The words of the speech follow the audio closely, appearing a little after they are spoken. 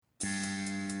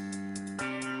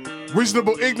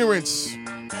Reasonable Ignorance.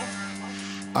 And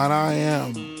I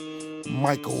am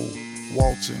Michael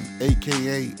Walton,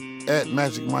 a.k.a. at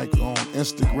Magic Mike on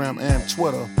Instagram and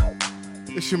Twitter.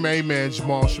 It's your main man,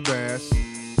 Jamal Shabazz.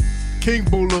 King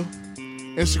Bula,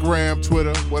 Instagram,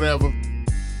 Twitter, whatever.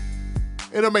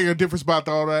 It don't make a difference about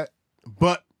all that.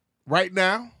 But right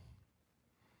now,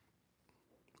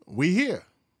 we here.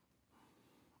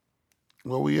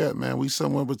 Where we at, man? We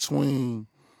somewhere between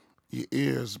your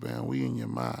ears, man. We in your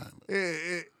mind.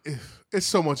 It's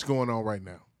so much going on right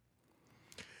now.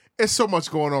 It's so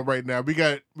much going on right now. We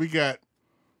got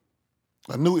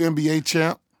a new NBA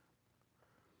champ.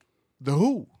 The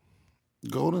who?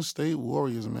 Golden State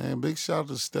Warriors, man. Big shout out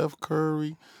to Steph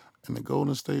Curry and the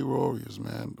Golden State Warriors,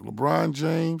 man. LeBron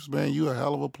James, man, you a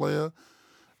hell of a player.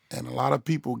 And a lot of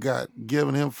people got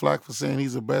giving him flack for saying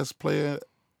he's the best player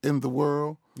in the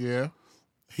world. Yeah.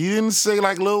 He didn't say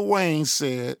like Lil Wayne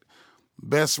said,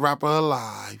 best rapper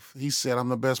alive. He said, I'm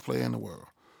the best player in the world.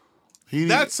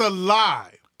 That's a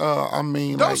lie.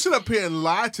 Don't sit up here and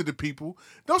lie to the people.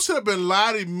 Don't sit up and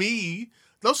lie to me.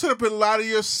 Don't sit up and lie to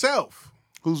yourself.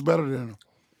 Who's better than him?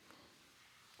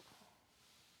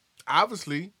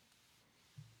 Obviously,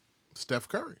 Steph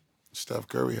Curry. Steph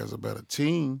Curry has a better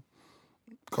team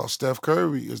because Steph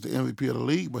Curry is the MVP of the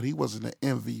league, but he wasn't the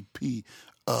MVP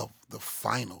of the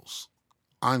finals.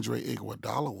 Andre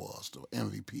Iguodala was the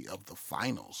MVP of the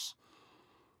finals.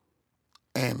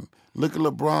 And look at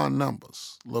LeBron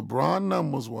numbers. LeBron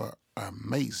numbers were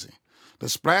amazing. The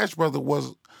Splash Brothers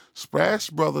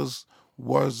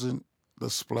wasn't the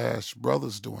Splash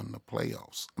Brothers during the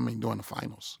playoffs. During the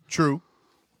finals. True.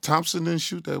 Thompson didn't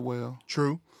shoot that well.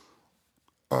 True.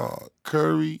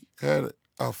 Curry had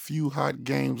a few hot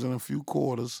games in a few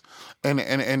quarters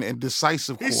and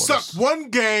decisive quarters. He sucked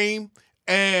one game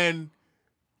and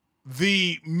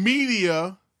the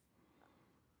media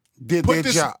did their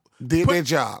job. Their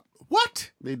job.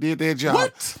 What? They did their job.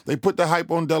 What? They put the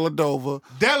hype on Dellavedova.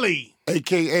 Deli.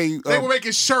 A.K.A. They were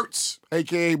making shirts.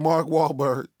 A.K.A. Mark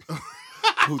Wahlberg,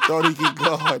 who thought he could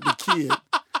guard the kid.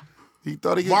 He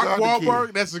thought he could guard the kid. Mark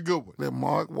Wahlberg? That's a good one. That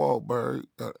Mark Wahlberg,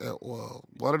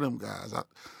 one of them guys.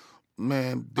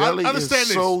 Deli is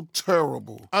so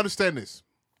terrible. Understand this.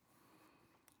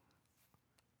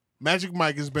 Magic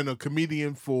Mike has been a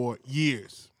comedian for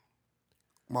years.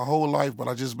 My whole life, but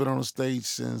I just been on the stage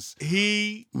since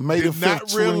he May the 5th, did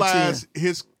not realize 2010.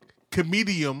 his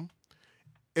comedian,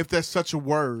 if that's such a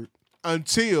word,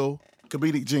 until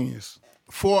comedic genius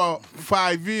 4 or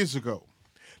 5 years ago.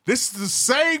 This is the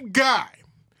same guy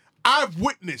I've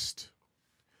witnessed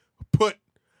put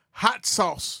hot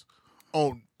sauce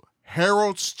on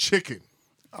Harold's chicken.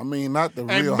 Not the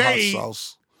real hot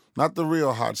sauce. Not the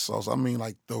real hot sauce.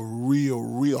 Like the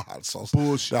real hot sauce.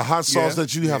 Bullshit. The hot sauce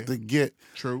that you have to get.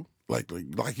 True. Like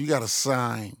you got to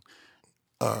sign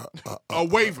a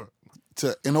waiver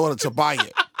in order to buy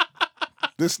it.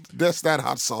 That's that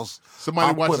hot sauce.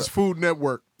 Somebody watches Food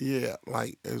Network. Yeah,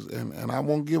 and I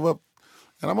won't give up.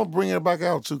 And I'm gonna bring it back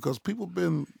out too because people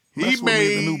been messing with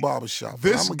me in the new barbershop.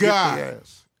 This guy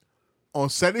on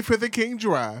 75th and King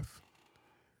Drive,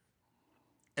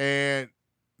 and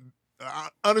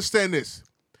understand this.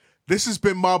 This has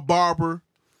been my barber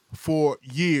for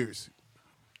years.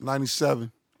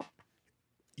 97.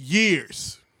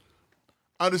 Years.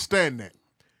 Understand that.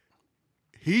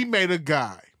 He made a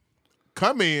guy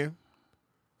come in,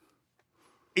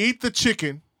 eat the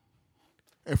chicken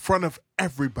in front of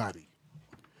everybody.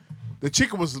 The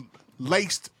chicken was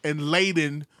laced and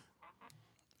laden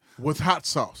with hot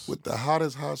sauce. With the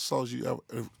hottest hot sauce you ever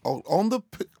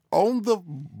on the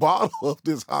bottle of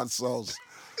this hot sauce.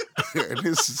 And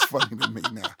this is funny to me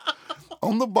now.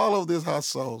 On the bottle of this hot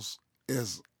sauce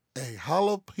is a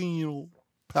jalapeno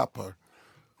pepper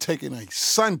taking a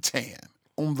suntan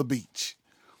on the beach.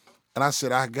 And I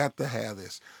said, I got to have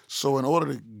this. So in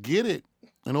order to get it,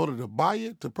 in order to buy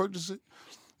it, to purchase it,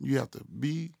 you have to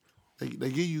they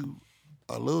give you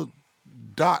a little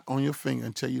dot on your finger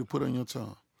and tell you to put it on your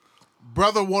tongue.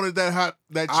 Brother wanted that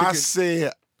chicken. I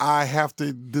said, I have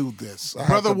to do this.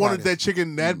 Brother wanted that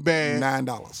chicken that bad.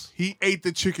 $9. He ate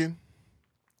the chicken.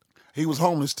 He was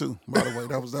homeless too, by the way.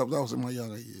 That was in my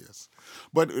younger years.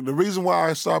 But the reason why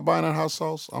I started buying that hot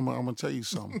sauce, I'm gonna tell you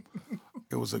something.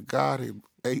 It was a guy that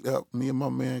ate up me and my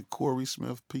man Corey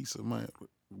Smith pizza, man.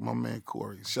 My man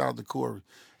Corey. Shout out to Corey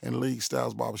and League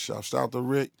Styles Barbershop. Shout out to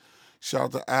Rick. Shout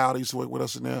out to Al. He used to work with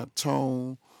us in there.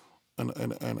 Tone and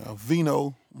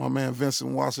Vino. My man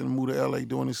Vincent Watson moved to LA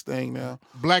doing his thing now.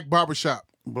 Black Barbershop.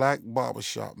 Black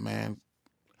Barbershop, man.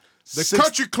 The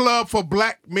country club for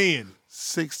black men.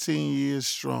 16 years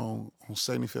strong on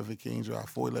 75th and King Drive,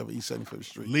 411 East 75th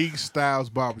Street. League Styles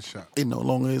Barbershop. It no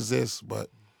longer exists, but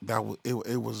that was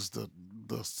it was the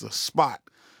spot.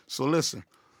 So listen,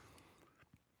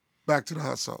 back to the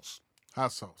hot sauce.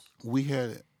 Hot sauce. We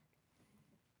had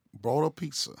brought a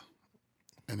pizza,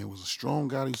 and there was a strong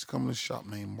guy that used to come in the shop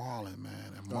named Marlon,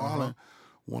 man. And Marlon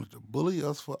wanted to bully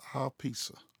us for our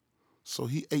pizza. So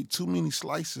he ate too many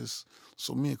slices,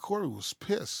 so me and Corey was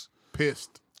pissed.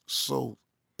 So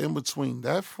in between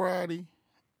that Friday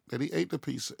that he ate the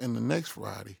pizza and the next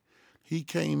Friday, he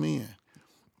came in.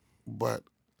 But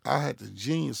I had the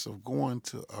genius of going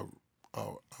to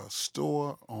a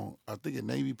store on, I think at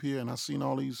Navy Pier, and I seen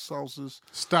all these sauces.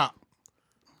 Stop.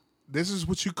 This is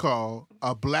what you call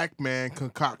a black man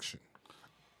concoction.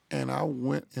 And I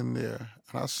went in there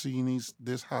and I seen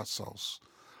this hot sauce.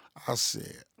 I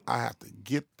said, I have to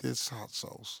get this hot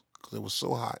sauce because it was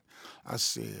so hot. I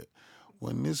said,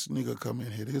 when this nigga come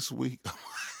in here this week,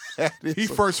 he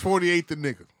first 48 the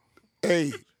nigga.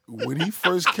 Hey, when he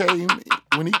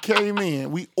came in,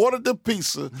 we ordered the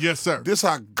pizza. Yes, sir. This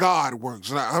how God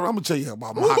works. And I'm gonna tell you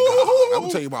about my God. I'm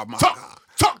gonna tell you about my God.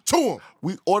 Talk to him.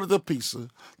 We ordered the pizza.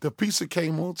 The pizza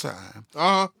came on time.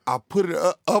 Uh-huh. I put it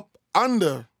up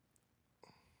under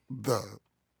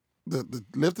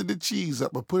lifted the cheese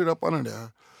up, but put it up under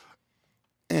there.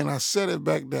 And I set it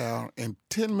back down, and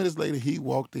 10 minutes later, he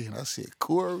walked in. I said,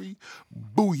 Corey,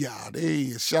 booyah. There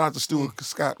he is. Shout out to Stuart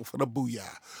Scott for the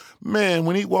booyah. Man,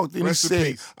 when he walked in, Rest he in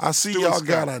said, peace. I see Stuart y'all Scott.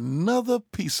 got another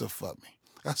pizza for me.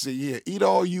 I said, yeah, eat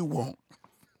all you want.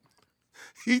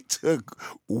 He took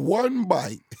one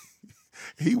bite.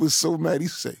 He was so mad. He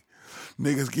said,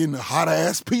 niggas getting the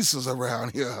hot-ass pizzas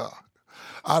around here. Huh?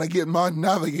 I'd get my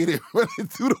navigator running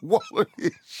through the wall of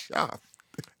his shop.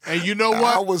 And you know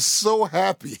what? I was so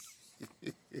happy.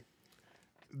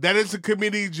 That is a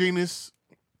comedian genius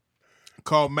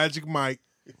called Magic Mike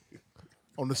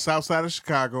on the south side of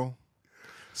Chicago.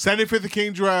 75th and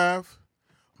King Drive.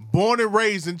 Born and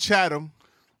raised in Chatham.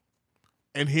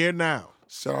 And here now.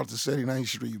 Shout out to 79th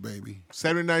Street, baby.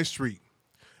 79th Street.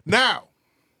 Now,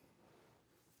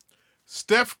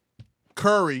 Steph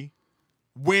Curry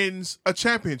wins a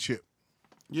championship.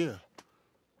 Yeah.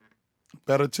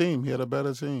 Better team. He had a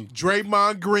better team.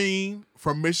 Draymond Green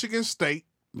from Michigan State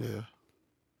Yeah.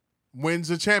 wins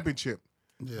a championship.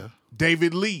 Yeah.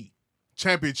 David Lee,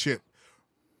 championship.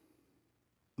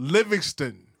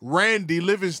 Randy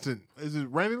Livingston. Is it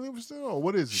Randy Livingston or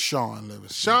what is it? Sean Livingston.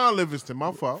 Sean Livingston,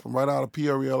 my fault. From right out of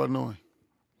Peoria, Illinois.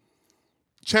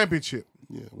 Championship.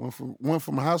 Yeah. Went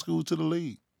from high school to the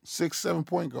league. 6'7"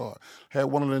 point guard. Had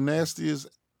one of the nastiest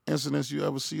incidents you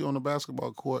ever see on the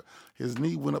basketball court. His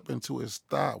knee went up into his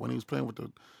thigh when he was playing with the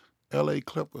L.A.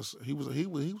 Clippers. He was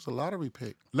a lottery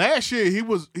pick. Last year he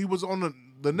was on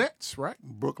the Nets, right?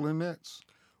 Brooklyn Nets.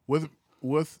 With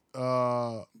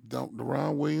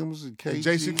Deron Williams and KG.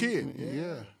 Jason Kidd.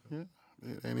 Yeah.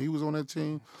 And he was on that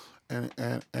team.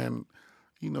 And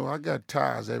you know, I got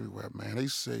ties everywhere, man. They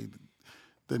say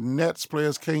the Nets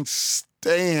players can't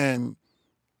stand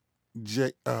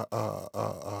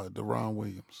Deron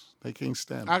Williams. They can't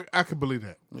stand him. I can believe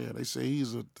that. Yeah, they say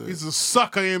he's a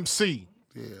sucker MC.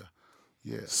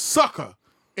 Yeah. Sucker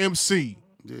MC.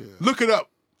 Yeah. Look it up.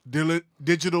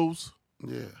 Digitals.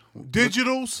 Yeah.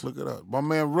 Digitals. Look it up. My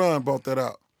man Run brought that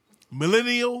out.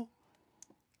 Millennial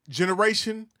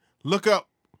generation. Look up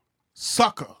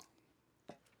sucker.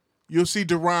 You'll see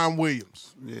Deron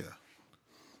Williams. Yeah.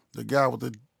 The guy with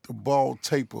the bald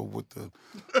taper with the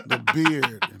beard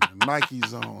and the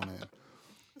Nikes on, and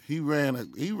he ran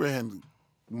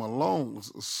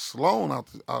Sloan out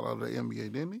of the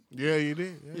NBA, didn't he? Yeah, he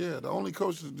did. Yeah, the only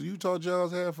coach the Utah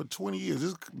Jazz had for 20 years.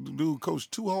 This dude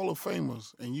coached 2 Hall of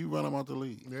Famers, and you run him out the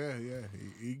league. Yeah.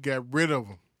 He got rid of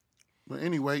him. But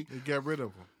anyway, He got rid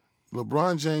of him.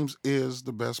 LeBron James is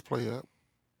the best player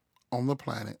on the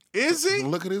planet. Is he?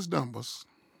 Look at his numbers.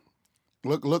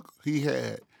 Look, he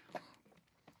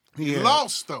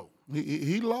lost though.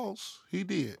 He lost. He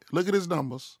did. Look at his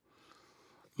numbers.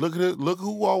 Look at it. Look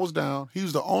who all was down. He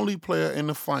was the only player in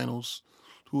the finals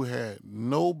who had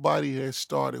nobody that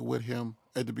started with him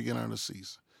at the beginning of the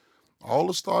season. All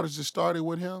the starters that started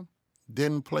with him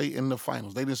didn't play in the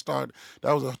finals. They didn't start.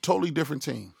 That was a totally different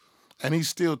team. And he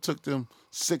still took them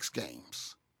 6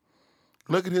 games.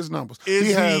 Look at his numbers.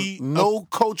 He has no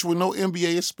coach with no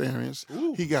NBA experience.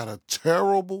 Ooh. He got a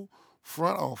terrible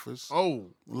front office. Oh.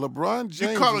 LeBron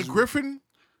James. You call it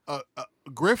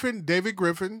David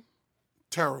Griffin?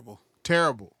 Terrible.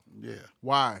 Terrible. Yeah.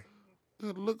 Why?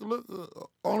 Look.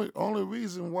 Only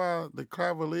reason why the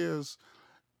Cavaliers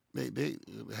they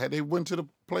went to the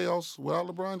playoffs without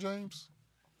LeBron James.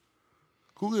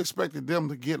 Who expected them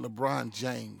to get LeBron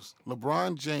James?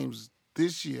 LeBron James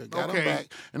this year got him back,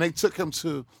 and they took him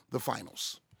to the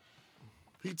finals.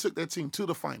 He took that team to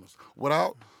the finals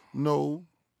without no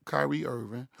Kyrie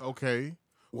Irving. Okay.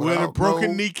 With a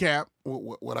broken kneecap.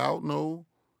 Without no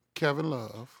Kevin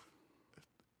Love.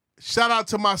 Shout out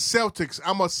to my Celtics.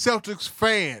 I'm a Celtics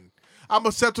fan. I'm a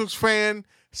Celtics fan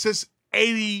since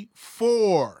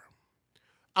 84.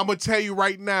 I'm going to tell you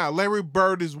right now, Larry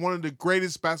Bird is one of the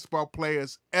greatest basketball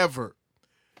players ever.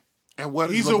 And what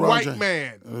is He's LeBron a white James?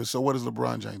 Man. So what is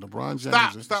LeBron James? LeBron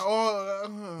James. Stop.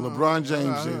 LeBron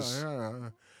James is.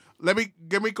 Let me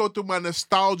go through my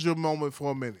nostalgia moment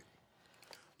for a minute.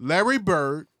 Larry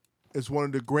Bird is one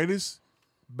of the greatest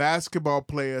basketball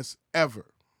players ever.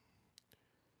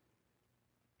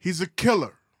 He's a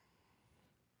killer.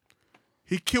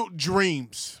 He killed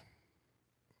dreams.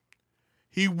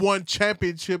 He won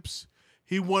championships.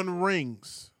 He won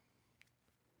rings.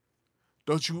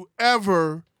 Don't you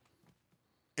ever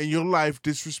in your life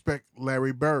disrespect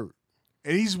Larry Bird.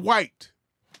 And he's white.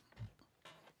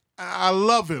 I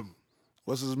love him.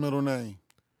 What's his middle name?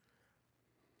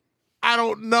 I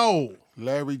don't know.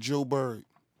 Larry Joe Bird.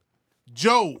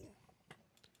 Joe.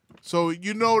 So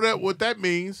you know that what that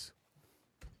means.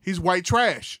 He's white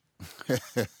trash.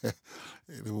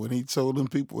 When he told them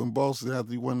people in Boston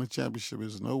after he won the championship,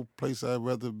 there's no place I'd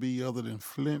rather be other than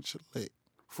French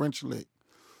Lick,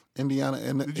 Indiana.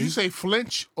 And did you say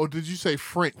Flinch or did you say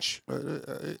French?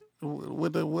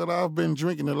 With what I've been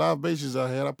drinking, the libations I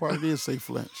had, I probably did say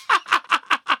Flinch.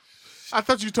 I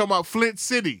thought you were talking about Flint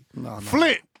City. No.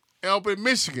 Flint, up in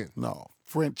Michigan. No,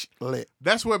 French Lick.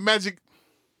 That's where Magic.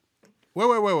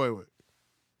 Wait.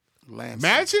 Lansing.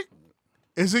 Magic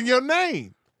is in your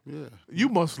name. Yeah. You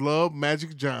must love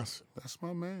Magic Johnson. That's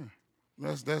my man.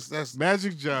 That's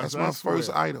Magic Johnson. That's my first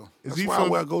idol. Is That's he why from, I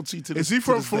wear goatee to this. Is he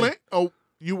from Flint? Day. Oh,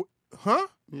 you? Huh?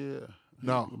 Yeah.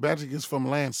 No. Magic is from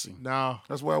Lansing. No.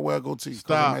 That's why I wear goatee.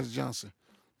 Stop. Magic Johnson.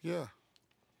 Yeah.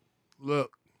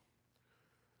 Look,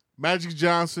 Magic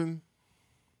Johnson,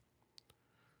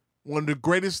 one of the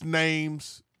greatest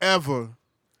names ever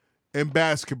in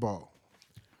basketball.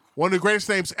 One of the greatest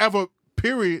names ever,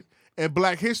 period, in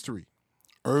Black history.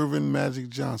 Irvin Magic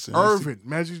Johnson.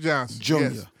 Magic Johnson.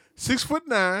 Junior. Yes.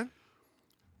 6'9".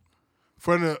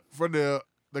 For the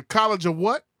college of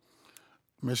what?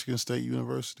 Michigan State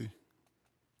University.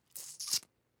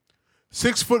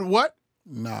 6 foot what?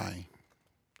 9.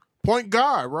 Point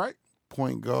guard, right?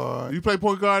 Point guard. You play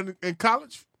point guard in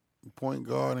college? Point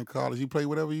guard in college. He play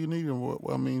whatever you need him.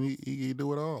 I mean, he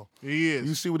do it all. He is.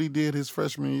 You see what he did his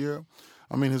freshman year?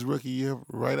 I mean, his rookie year,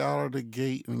 right out of the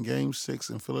gate in Game 6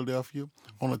 in Philadelphia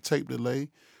on a tape delay.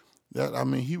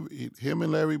 Him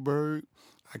and Larry Bird,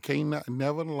 I can't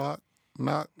never knock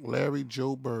Larry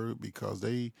Joe Bird because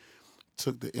they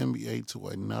took the NBA to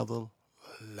another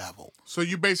level. So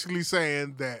you're basically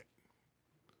saying that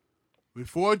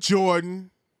before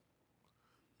Jordan,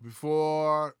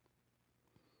 before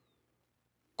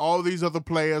all these other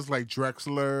players like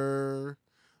Drexler,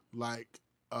 like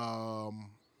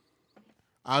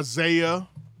Isaiah's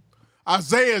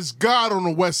God on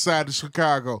the west side of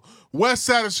Chicago. West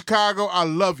side of Chicago, I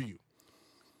love you.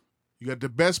 You got the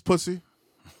best pussy.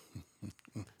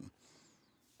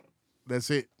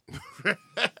 That's it.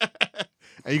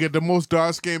 And you got the most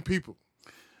dark-skinned people.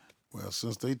 Well,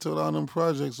 since they tore down them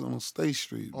projects on State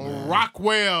Street, on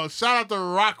Rockwell. Shout out to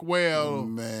Rockwell.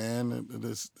 Man,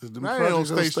 the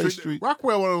projects on State Street.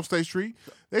 Rockwell went on State Street.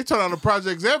 They tore down the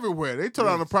projects everywhere. They tore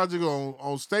down the project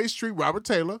on State Street, Robert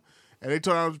Taylor, and they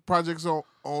tore down the projects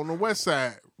on the west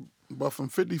side. But from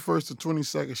 51st to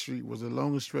 22nd Street was the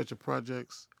longest stretch of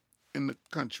projects in the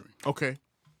country. Okay.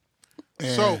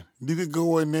 And so you could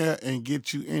go in there and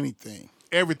get you anything.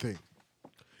 Everything.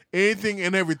 Anything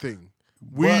and everything.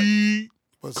 Weed,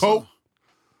 coke.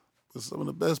 But some of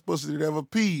the best pussy that ever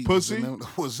peed was in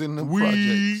them weed,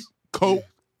 projects. Coke,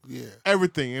 yeah,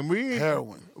 everything. And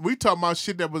heroin. We talking about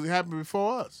shit that was happening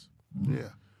before us. Yeah,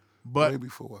 but way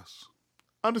before us.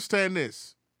 Understand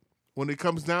this: when it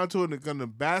comes down to it, the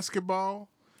basketball,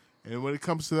 and when it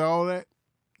comes to all that,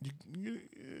 you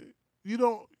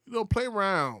don't play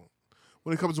around.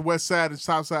 When it comes to West Side and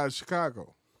South Side of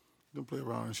Chicago, you don't play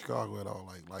around in Chicago at all.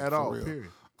 Like at for all. Real.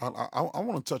 Period. I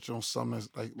want to touch on something that's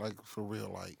like for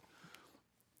real, like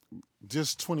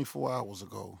just 24 hours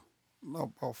ago,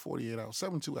 no, about 48 hours,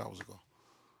 72 hours ago,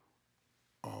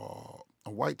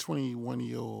 a white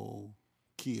 21-year-old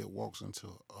kid walks into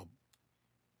a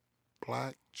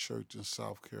black church in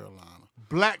South Carolina.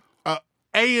 Black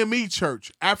AME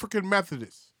church, African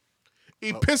Methodist,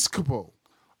 Episcopal.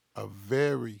 A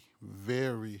very,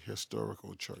 very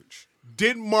historical church.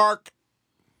 Didn't mark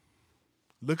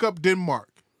Look up Denmark.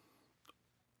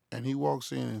 And he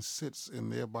walks in and sits in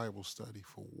their Bible study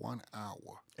for 1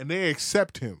 hour. And they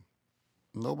accept him.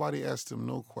 Nobody asked him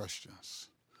no questions.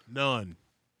 None.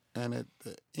 And at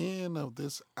the end of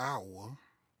this hour,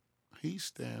 he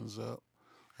stands up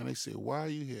and they say, "Why are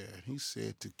you here?" And he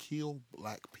said, "To kill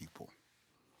black people."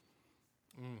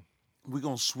 We're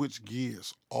going to switch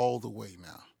gears all the way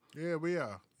now. Yeah, we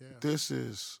are. Yeah. This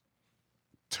is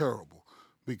terrible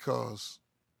because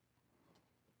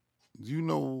you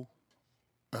know,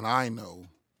 and I know,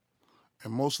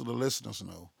 and most of the listeners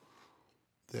know,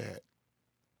 that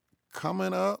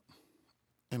coming up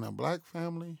in a black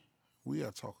family, we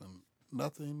are talking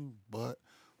nothing but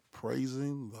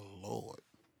praising the Lord.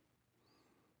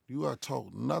 You are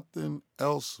taught nothing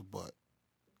else but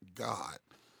God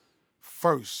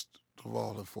first of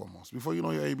all and foremost. Before you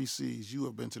know your ABCs, you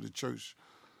have been to the church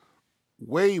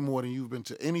way more than you've been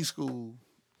to any school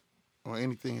or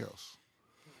anything else.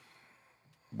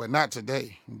 But not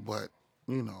today, but,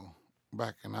 you know,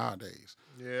 back in our days.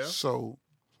 Yeah. So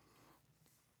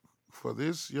for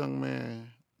this young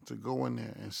man to go in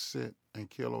there and sit and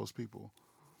kill those people,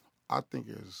 I think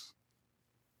is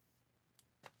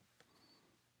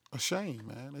a shame,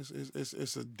 man.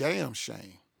 It's a damn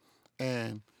shame.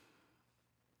 And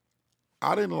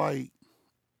I didn't like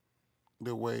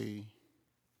the way,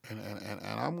 and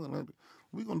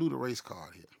we're gonna do the race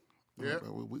card here. Yeah.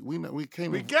 We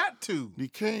can't. We got to. You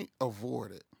can't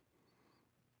avoid it.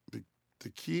 The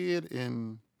kid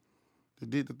that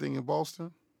did the thing in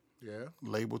Boston, Yeah.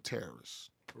 labeled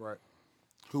terrorists. Right.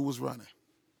 Who was running?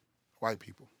 White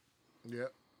people. Yeah.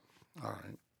 All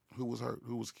right. Who was hurt?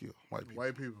 Who was killed? White people.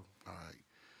 White people. All right.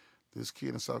 This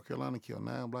kid in South Carolina killed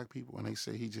 9 black people, and they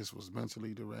say he just was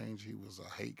mentally deranged. He was a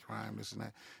hate crime, this and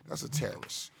that. That's a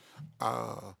terrorist.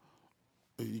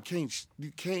 You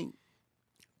can't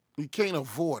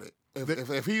avoid it.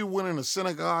 If he went in a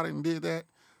synagogue and did that,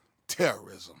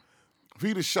 terrorism. If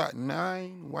he'd have shot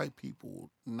 9 white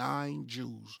people, 9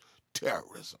 Jews,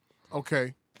 terrorism.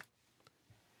 Okay.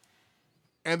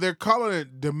 And they're calling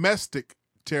it domestic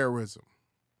terrorism.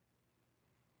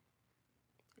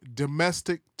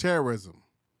 Domestic terrorism.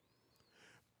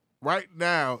 Right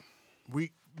now,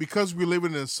 because we're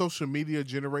living in a social media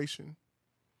generation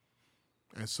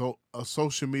and so a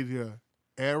social media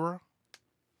era,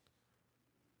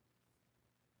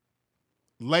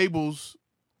 labels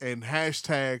and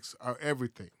hashtags are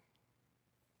everything.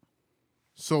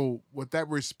 So with that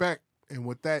respect and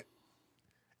with that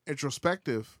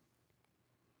introspective,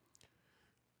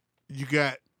 you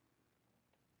got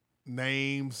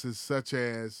names as such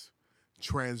as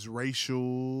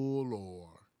transracial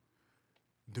or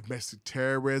domestic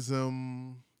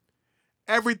terrorism,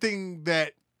 everything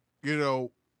that, you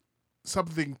know,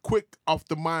 something quick off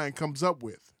the mind comes up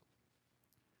with.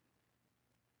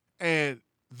 And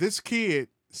this kid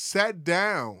sat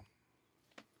down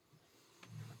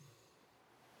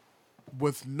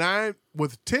with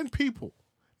 10 people,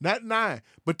 not 9,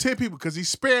 but 10 people, because he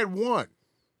spared one.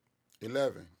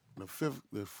 11. The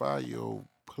 5-year-old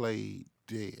played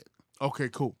dead. Okay,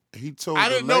 cool. I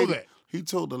didn't know that. He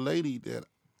told the lady that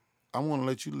I want to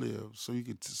let you live, so you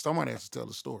could. Somebody has to tell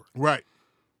the story. Right.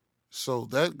 So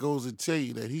that goes to tell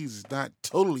you that he's not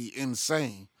totally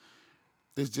insane.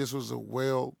 This just was a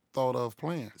well thought of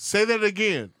plan. Say that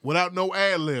again without no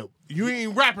ad lib. You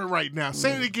ain't rapping right now.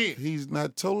 Say it again. He's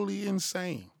not totally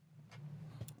insane.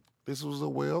 This was a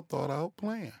well thought out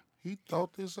plan. He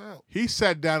thought this out. He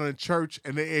sat down in church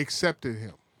and they accepted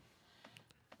him.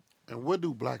 And what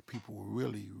do black people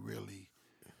really, really,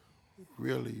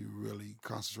 really, really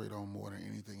concentrate on more than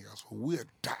anything else? When we're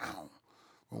down,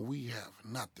 when we have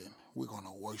nothing, we're going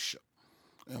to worship.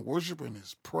 And worshiping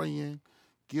is praying,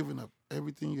 giving up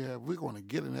everything you have. We're going to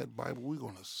get in that Bible. We're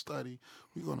going to study.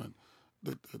 We're going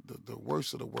to, the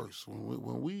worst of the worst.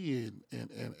 When we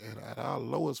at our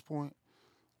lowest point,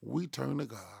 we turn to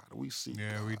God. We seek God.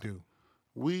 Yeah, we do.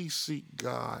 We seek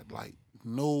God like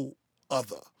no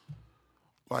other.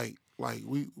 Like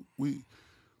we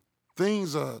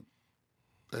things are,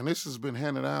 and this has been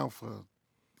handed down for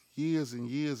years and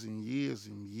years and years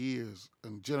and years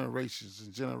and generations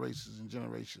and generations and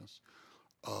generations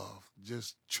of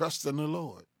just trusting the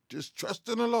Lord. Just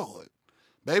trusting the Lord.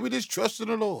 Baby, just trusting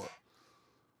the Lord.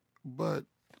 But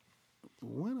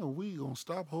when are we going to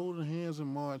stop holding hands and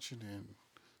marching and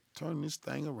turn this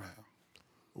thing around?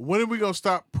 When are we going to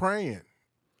stop praying?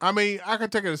 I mean, I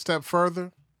could take it a step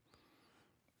further.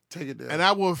 Take it there. And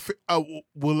I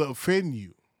will offend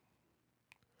you.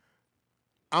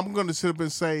 I'm going to sit up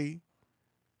and say,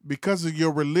 because of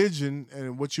your religion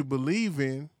and what you believe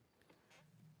in,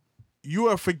 you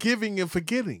are forgiving and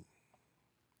forgetting.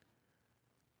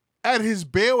 At his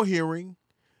bail hearing,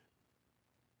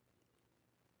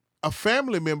 a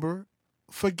family member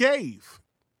forgave.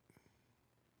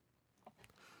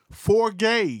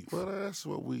 Forgave. Well, that's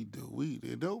what we do.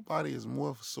 Nobody is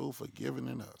more so forgiving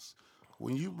than us.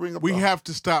 When you bring up We have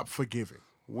to stop forgiving.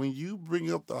 when you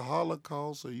bring up the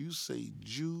Holocaust or you say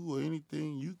Jew or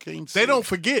anything, you can't say They don't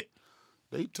forget.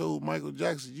 They told Michael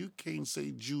Jackson, you can't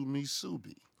say Jew me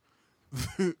Subi.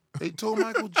 They told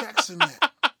Michael Jackson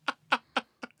that.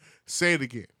 Say it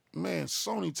again. Man,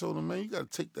 Sony told him, man, you got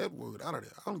to take that word out of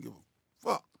there. I don't give a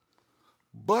fuck.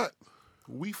 But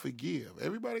we forgive.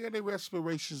 Everybody got their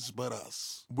aspirations but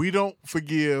us. We don't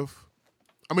forgive.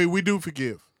 I mean, we do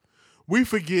forgive. We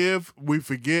forgive. We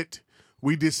forget.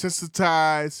 We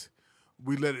desensitize.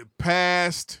 We let it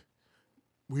pass.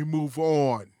 We move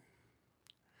on.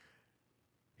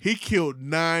 He killed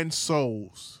 9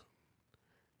 souls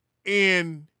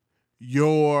in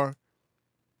your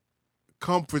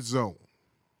comfort zone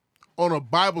on a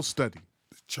Bible study.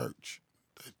 The church.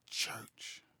 The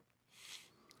church.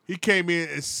 He came in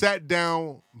and sat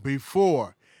down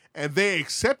before, and they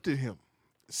accepted him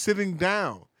sitting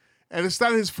down. And it's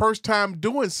not his first time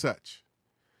doing such.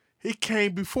 He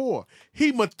came before.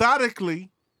 He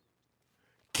methodically,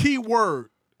 key word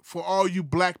for all you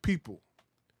black people,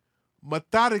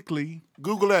 methodically.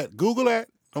 Google that. Google that.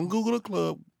 Don't Google the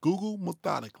club. Google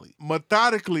methodically.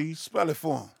 Methodically. Spell it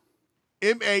for him.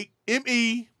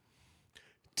 METHODICALLY.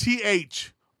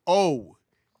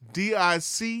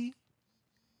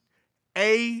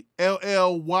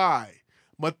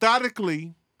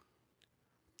 Methodically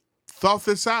thought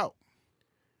this out.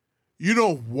 You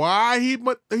know why he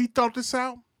thought this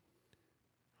out?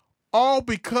 All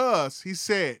because he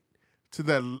said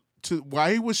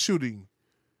while he was shooting,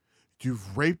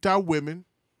 you've raped our women.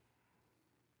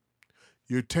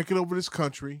 You're taking over this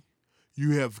country.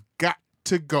 You have got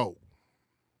to go.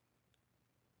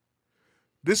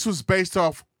 This was based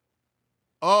off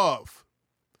of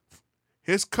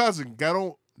his cousin got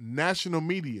on national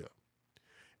media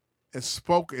and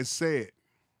spoke and said,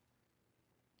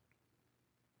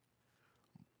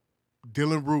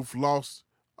 Dylann Roof lost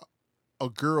a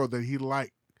girl that he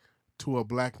liked to a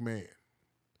black man.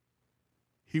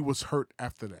 He was hurt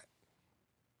after that.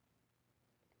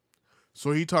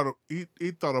 So he thought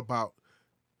about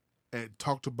and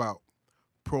talked about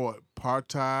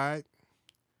pro-apartheid.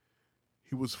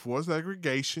 He was for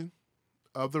segregation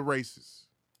of the races.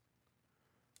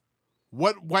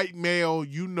 What white male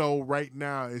you know right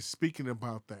now is speaking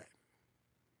about that?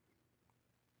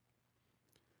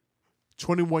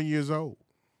 21 years old.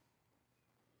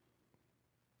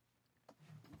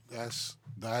 That's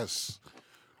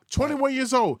 21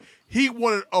 years old. He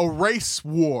wanted a race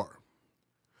war.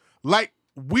 Like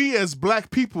we as black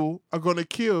people are going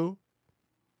to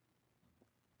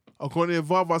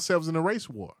involve ourselves in a race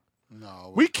war.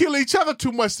 No. We kill each other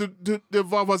too much to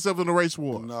involve ourselves in a race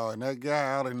war. No, and that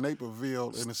guy out in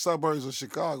Naperville, in the suburbs of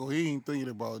Chicago, he ain't thinking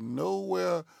about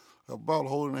nowhere about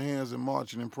holding hands and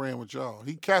marching and praying with y'all.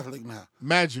 He Catholic now.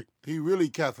 Magic. He really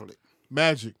Catholic.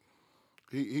 Magic.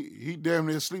 He damn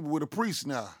near sleeping with a priest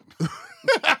now.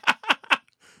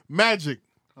 Magic.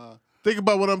 Think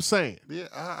about what I'm saying. Yeah,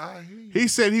 I hear you. He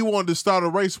said he wanted to start a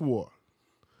race war.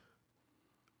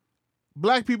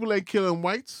 Black people ain't killing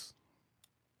whites.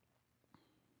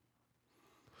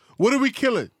 What are we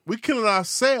killing? We killing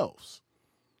ourselves.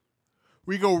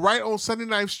 We go right on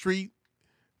 79th Street.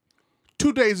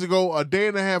 2 days ago, a day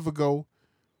and a half ago,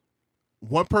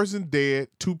 1 person dead,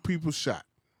 2 people shot.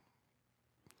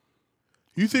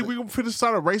 You think we're going to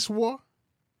start a race war?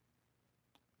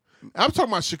 I'm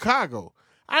talking about Chicago.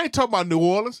 I ain't talking about New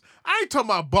Orleans. I ain't talking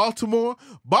about Baltimore.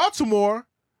 Baltimore,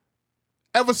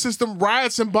 ever since them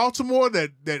riots in Baltimore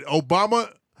that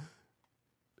Obama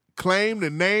claimed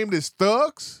and named as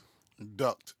thugs. He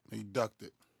ducked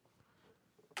it.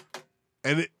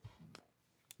 And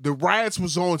the riots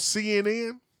was on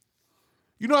CNN.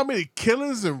 You know how many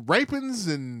killings and rapings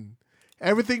and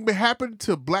everything been happening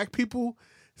to black people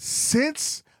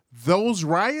since those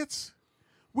riots?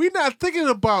 We're not thinking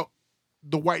about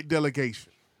the white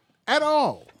delegation at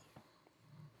all.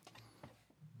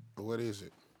 What is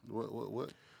it?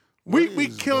 What we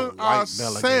is killing the white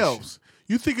ourselves.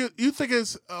 You think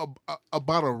it's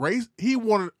about a race? He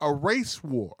wanted a race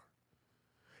war.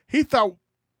 He thought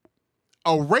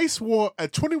a race war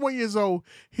at 21 years old.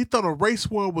 He thought a race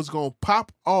war was gonna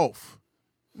pop off.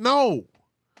 No,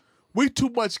 we too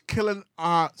much killing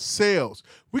ourselves.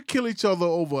 We kill each other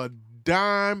over a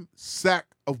dime sack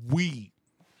of weed,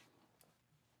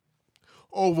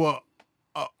 over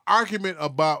an argument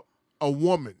about a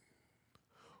woman,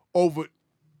 over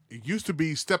It used to be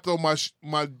you stepped on my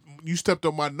Nikes, you stepped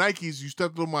on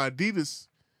my Adidas.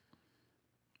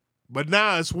 But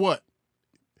now it's what?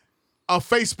 A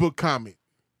Facebook comment.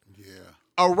 Yeah.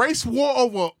 A race war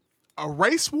over a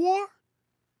race war?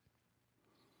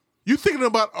 You thinking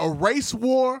about a race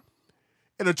war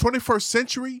in the 21st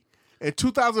century in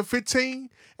 2015,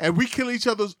 and we kill each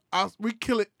other's,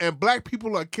 and black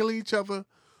people are killing each other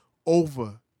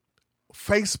over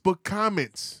Facebook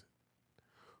comments,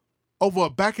 over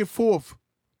back and forth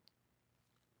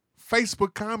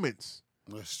Facebook comments.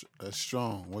 That's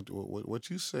strong. What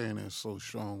you saying is so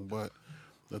strong, but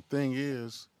the thing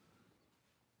is,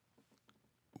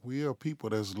 we are people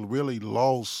that's really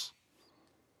lost.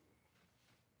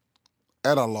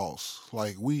 At a loss.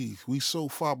 Like we so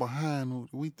far behind,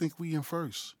 we think we in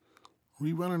first.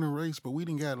 We running a race, but we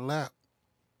done got lapped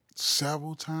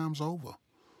several times over.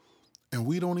 And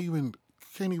we can't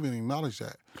even acknowledge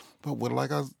that. But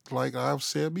like I've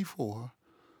said before,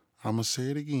 I'm gonna say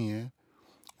it again.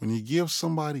 When you give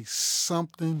somebody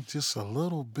something, just a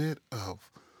little bit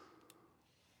of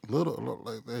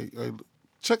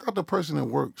check out the person that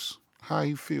works, how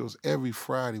he feels every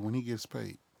Friday when he gets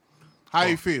paid. How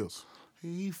he feels?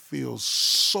 He feels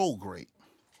so great.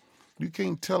 You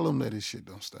can't tell him that his shit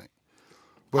don't stink.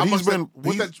 But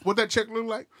what that check look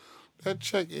like? That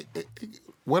check,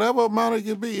 whatever amount it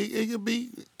could be, it could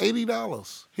be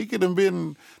 $80. He could have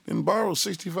been and borrowed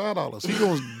 $65. He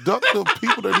gonna duck the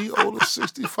people that he owed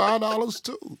 $65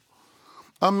 to.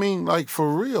 I mean, like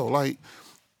for real, like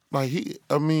he.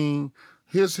 I mean,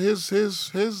 his. You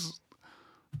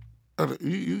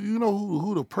know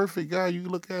who the perfect guy you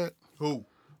look at? Who?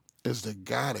 Is the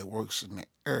guy that works in the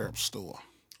Arab store.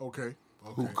 Okay.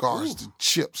 Who guards the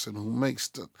chips and who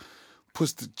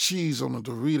puts the cheese on the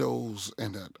Doritos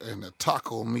and the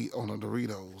taco meat on the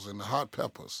Doritos and the hot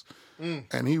peppers.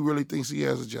 And he really thinks he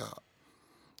has a job.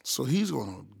 So he's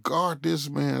gonna guard this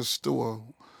man's store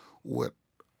with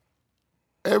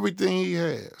everything he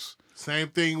has. Same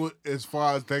thing with as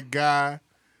far as that guy,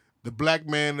 the black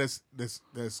man that's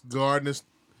guarding this,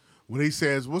 when he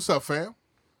says, "What's up, fam?"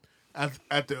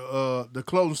 At the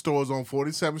clothing stores on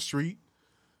 47th Street,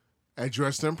 at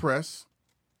Dress to Impress.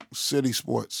 City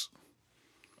Sports.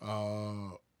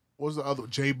 What's the other?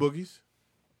 J Boogies?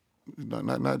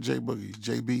 Not J Boogies,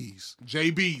 JB's.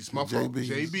 JB's, my fault.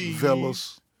 JB's.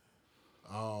 Villas.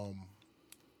 All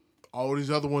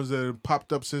these other ones that have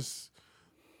popped up since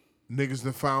niggas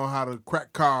done found how to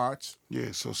crack cards.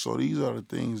 Yeah, so these are the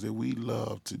things that we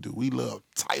love to do. We love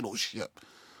titleship.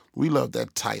 We love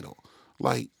that title.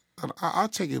 Like, I'll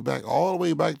take it back, all the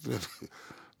way back to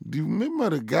do you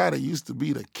remember the guy that used to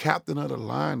be the captain of the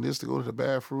line just to go to the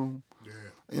bathroom? Yeah.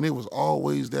 And it was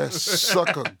always that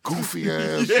sucker, goofy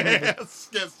ass.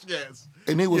 Yes.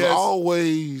 And it was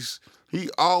always, he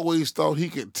always thought he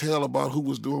could tell about who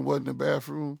was doing what in the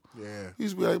bathroom. Yeah. He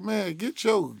used to be like, man, get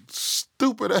your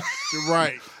stupid ass.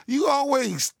 Right. You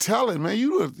always telling, man.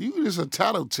 You just a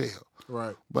tattletale.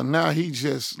 Right. But now he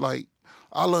just like,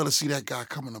 I love to see that guy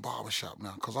come in the barbershop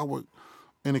now because I work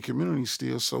in the community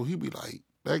still. So he be like,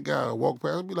 that guy would walk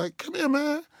past and be like, come here,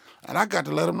 man. And I got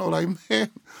to let him know, like,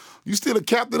 man, you still a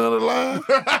captain of the line?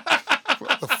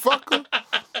 What the fucker?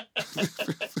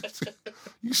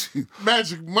 You see,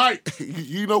 Magic Mike.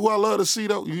 You know who I love to see,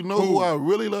 though? You know who I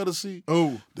really love to see?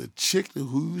 Who? The chick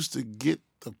who used to get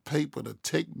the paper to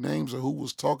take names of who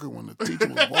was talking when the teacher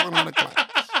was walking in the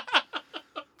class.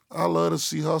 I love to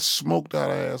see her smoke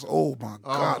that ass. Oh my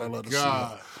God, I love to see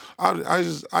her.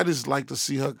 I just like to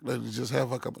see her just have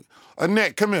her come.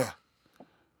 Annette, come here.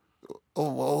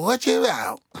 Oh, what you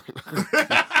about?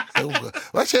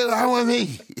 What you want with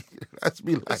me? That's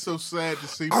me like. It's so sad to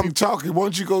see. I'm talking. Why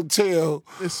don't you go tell?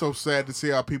 It's so sad to see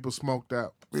how people smoked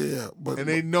out. Yeah, and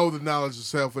they know the knowledge of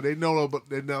self, but they know about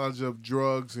the knowledge of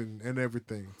drugs and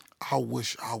everything. I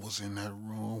wish I was in that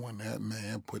room when that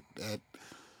man put that,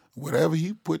 whatever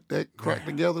he put that crack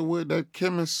together with, that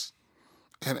chemist.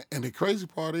 And the crazy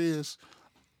part is,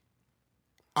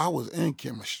 I was in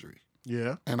chemistry.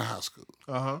 Yeah. In high school.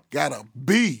 Uh-huh. Got a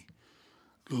B.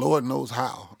 Lord knows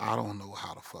how. I don't know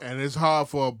how to fuck. And it's hard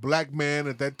for a black man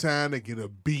at that time to get a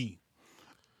B.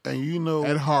 And you know.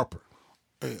 At Harper.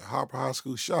 Hey, Harper High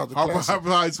School. Shout out to Harper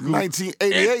High School.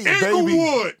 1988, baby.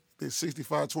 Inglewood. It's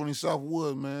 6520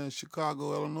 Southwood, man.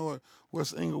 Chicago, Illinois.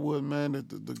 West Inglewood, man.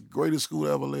 The greatest school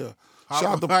to ever live.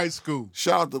 Harper High School.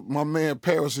 Shout out to my man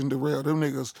Paris and Darrell. Them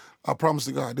niggas, I promise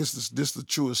to God, this is the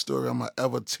truest story I'm going to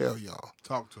ever tell y'all.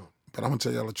 Talk to them. But I'm going to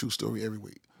tell y'all a true story every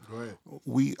week. Go ahead.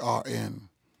 We are in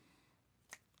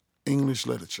English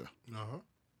literature. Uh-huh.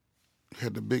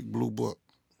 Had the big blue book.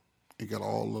 It got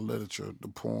all the literature, the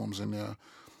poems in there,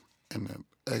 and then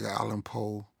Edgar Allan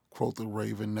Poe, quote the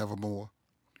Raven Nevermore.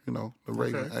 You know, the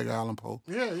Raven, Okay. Edgar Allan Poe.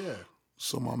 Yeah, yeah.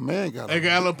 So my man got Edgar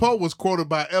Allan Poe was quoted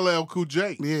by LL Cool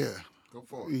J. Yeah. Go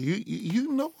for it.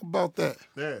 You know about that.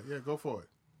 Yeah, yeah, go for it.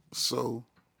 So,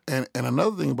 and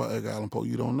another thing about Edgar Allan Poe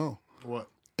you don't know. What?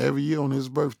 Every year on his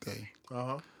birthday,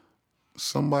 Uh-huh.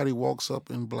 somebody walks up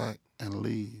in black and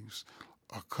leaves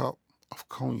a cup of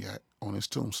cognac on his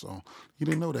tombstone. You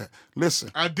didn't know that. Listen.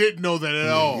 I didn't know that at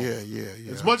all. Yeah.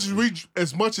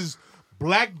 As much as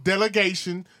black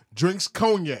delegation drinks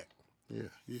cognac. Yeah.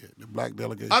 The black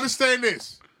delegation. Understand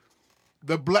this.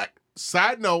 The black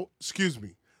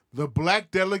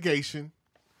delegation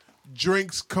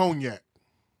drinks cognac.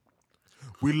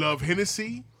 We love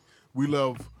Hennessy. We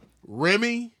love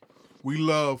Remy. We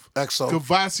love XO.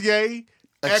 Cavassier,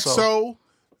 XO,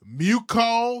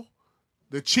 Mucol,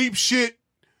 the cheap shit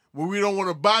where we don't want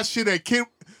to buy shit at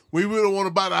we don't want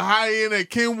to buy the high end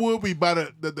at Kenwood. We buy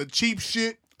the cheap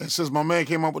shit. And since my man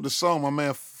came up with the song, my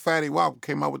man Fatty Wap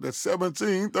came out with that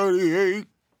 1738.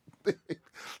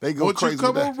 They go Won't crazy you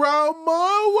come with that. around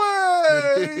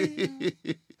my way?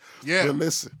 Yeah. But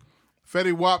listen,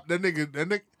 Fetty Wap, that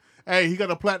nigga, hey, he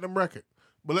got a platinum record.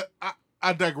 But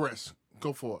I digress.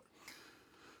 Go for it.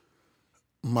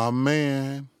 my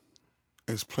man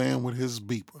is playing with his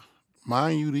beeper.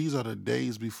 Mind you, these are the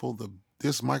days before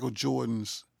this Michael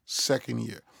Jordan's second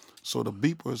year. So the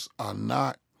beepers are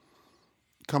not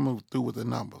coming through with the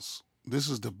numbers. This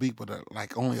is the beeper that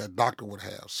like only a doctor would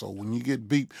have. So when you get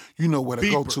beep, you know where to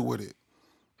go Beeper. to with it.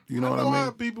 You know I what know I how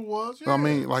mean? people was. I Yeah.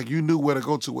 mean, like you knew where to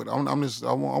go to it. I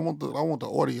want the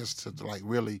audience to like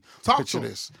really Talk picture to him.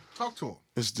 this. Talk to him.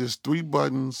 It's just 3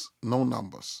 buttons, no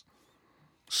numbers.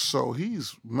 So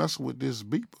he's messing with this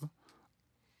beeper,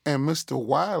 and Mr.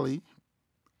 Wiley,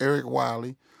 Eric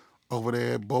Wiley, over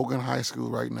there at Bogan High School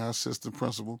right now, assistant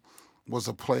principal, was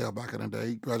a player back in the day.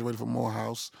 He graduated from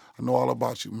Morehouse. I know all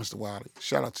about you, Mr. Wiley.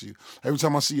 Shout out to you. Every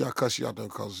time I see you, I cuss you out there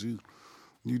because you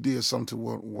did something to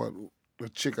what the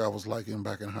chick I was liking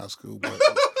back in high school. But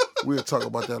we'll talk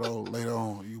about that all later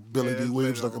on. You Billy D. that's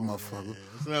Williams later looking on, motherfucker.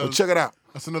 yeah. But check it out.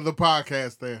 That's another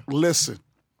podcast there. Listen.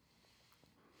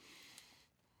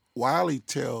 Wiley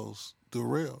tells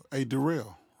Darrell, hey,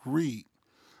 Darrell, read.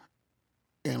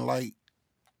 And like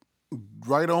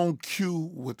right on cue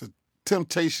with the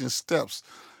temptation steps,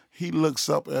 he looks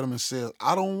up at him and says,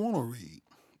 I don't want to read.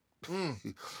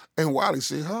 And Wiley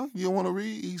said, huh? You don't want to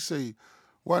read? He said,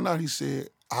 why not? He said,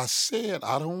 I said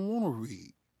I don't want to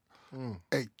read.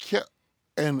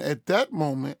 And at that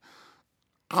moment,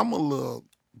 I'm a little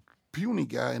puny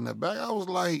guy in the back. I was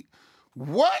like,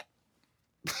 what?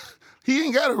 He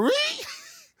ain't got to read?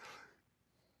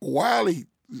 Wiley,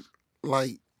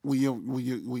 like, when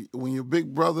your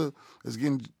big brother is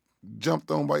getting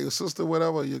jumped on by your sister,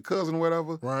 whatever, your cousin,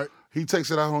 whatever, Right. he takes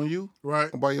it out on you, Right.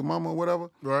 or by your mama, whatever.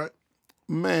 Right.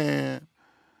 Man,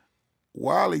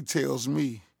 Wiley tells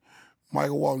me,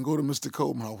 Michael Walton, go to Mr.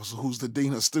 Coleman officer, who's the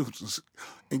dean of students,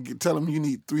 and tell him you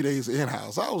need 3 days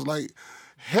in-house. I was like,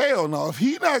 hell no, if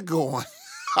he not going,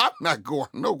 I'm not going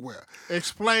nowhere.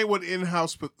 Explain what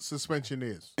in-house suspension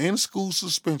is. In-school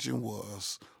suspension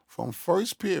was from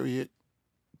first period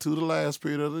to the last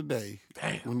period of the day.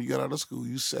 Damn. When you got out of school,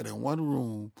 you sat in one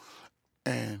room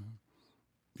and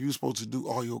you were supposed to do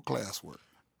all your classwork.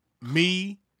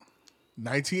 Me,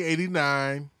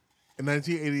 1989 and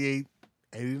 1988,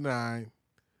 89,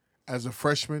 as a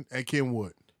freshman at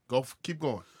Kenwood. Keep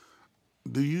going.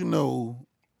 Do you know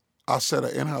I set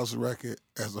an in-house record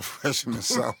as a freshman and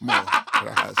sophomore at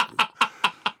high school?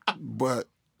 But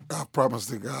I promise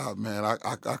to God, man,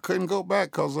 I couldn't go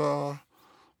back because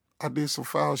I did some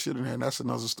foul shit in there, and that's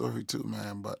another story too,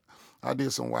 man. But I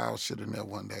did some wild shit in there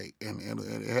one day, and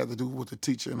it had to do with the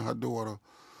teacher and her daughter,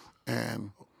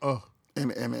 and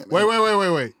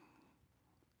Wait.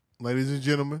 Ladies and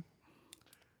gentlemen,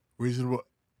 Reasonable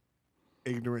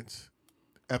Ignorance,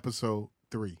 episode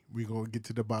 3. We're going to get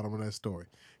to the bottom of that story.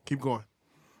 Keep going.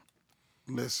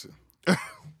 listen,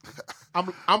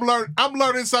 I'm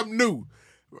learning something new.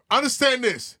 Understand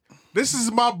this. This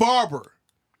is my barber.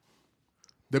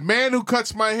 The man who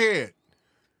cuts my hair.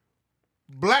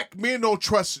 Black men don't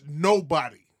trust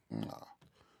nobody.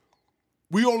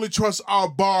 We only trust our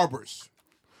barbers.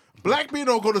 Black men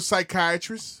don't go to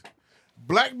psychiatrists.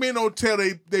 Black men don't tell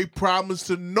they problems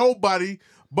to nobody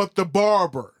but the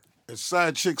barber. it's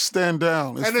side chicks stand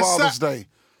down. It's And it's Father's Day.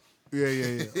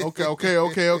 Yeah.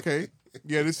 Okay.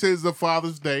 Yeah, this is the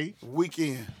Father's Day.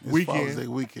 Weekend. It's Weekend. Father's Day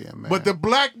weekend, man. But the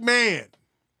black man,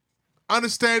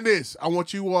 understand this. I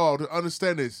want you all to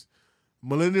understand this.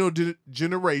 Millennial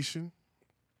generation,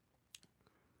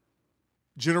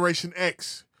 Generation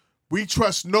X, we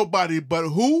trust nobody but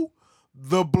who?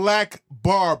 the black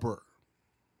barber.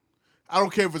 I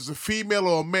don't care if it's a female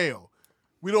or a male.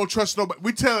 We don't trust nobody.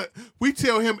 We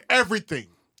tell him everything.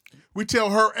 We tell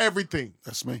her everything.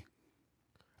 That's me.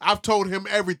 I've told him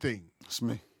everything. That's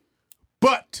me.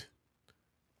 But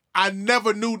I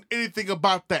never knew anything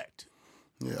about that.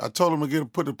 Yeah, I told him to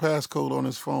put the passcode on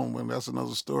his phone, but that's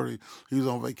another story. He was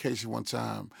on vacation one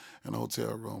time in a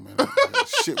hotel room, and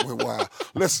shit went wild.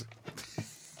 Listen.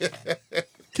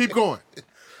 Keep going.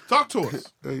 Talk to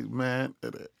us. Hey, man,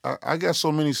 I got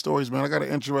so many stories, man. I got an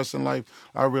interesting life,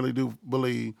 I really do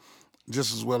believe,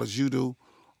 just as well as you do.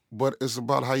 But it's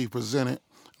about how you present it.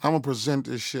 I'm going to present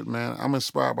this shit, man. I'm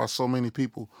inspired by so many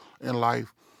people in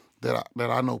life that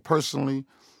I know personally,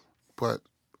 but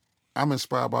I'm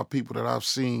inspired by people that I've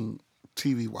seen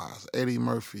TV-wise. Eddie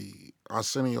Murphy,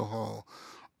 Arsenio Hall.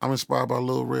 I'm inspired by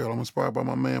Lil Rel. I'm inspired by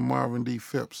my man Marvin D.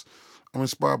 Phipps. I'm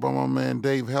inspired by my man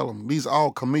Dave Hellum. These are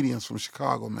all comedians from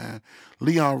Chicago, man.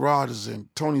 Leon Rogers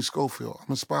and Tony Schofield.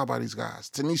 I'm inspired by these guys.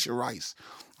 Tanisha Rice.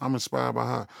 I'm inspired by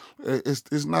her.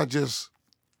 It's not just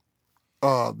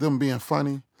them being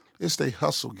funny. It's their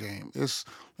hustle game.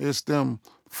 It's them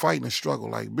fighting a struggle.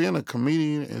 Like, being a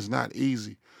comedian is not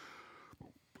easy.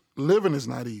 Living is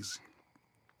not easy,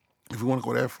 if you want to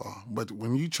go that far. But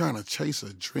when you're trying to chase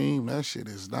a dream, that shit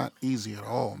is not easy at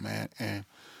all, man. And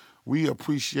we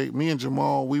appreciate, me and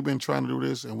Jamal, we've been trying to do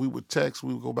this, and we would text,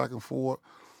 we would go back and forth.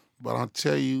 But I'll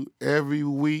tell you, every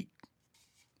week,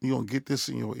 you're going to get this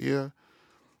in your ear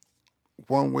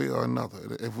one way or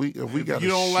another. If we got you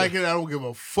don't like it, I don't give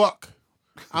a fuck.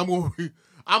 I'm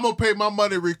gonna pay my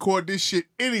money to record this shit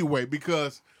anyway,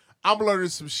 because I'm learning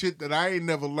some shit that I ain't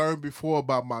never learned before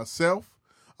about myself,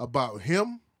 about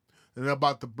him, and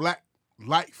about the black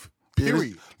life,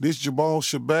 period. This Jabal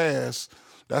Shabazz,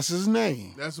 that's his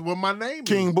name. That's what my name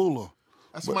King is. Bula.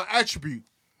 That's my attribute.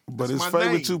 But That's his my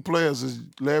favorite name. two players is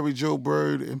Larry Joe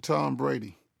Bird and Tom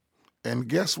Brady. And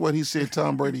guess what he said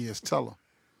Tom Brady is? Tell him.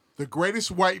 The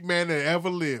greatest white man that ever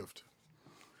lived.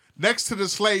 Next to the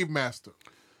slave master.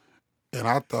 And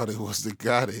I thought it was the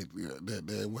guy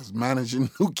that was managing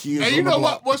new kids. And you know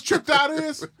what's tripped out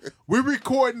is? We're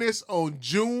recording this on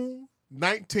June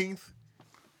 19th.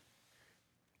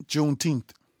 Juneteenth.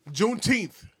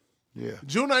 Yeah.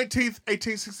 June 19th,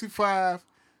 1865.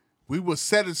 We were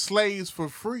set as slaves for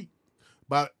free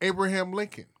by Abraham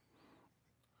Lincoln.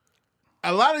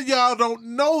 A lot of y'all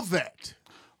don't know that.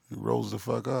 We rose the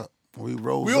fuck up. We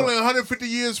only 150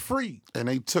 years free. And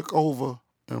they took over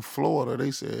in Florida.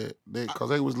 They said, because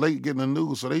they was late getting the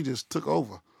news, so they just took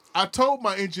over. I told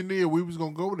my engineer we was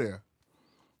going to go there.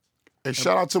 And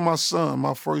shout out to my son,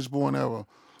 my firstborn ever,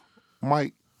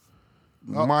 Mike.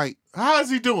 Mike. How is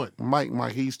he doing?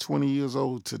 Mike, he's 20 years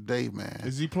old today, man.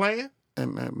 Is he playing?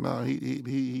 And no,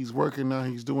 he's working now.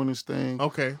 He's doing his thing.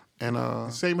 Okay.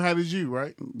 And same height as you,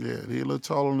 right? Yeah, he a little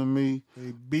taller than me.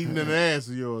 He beating that ass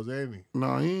of yours, ain't he?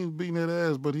 No, he ain't beating that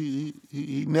ass, but he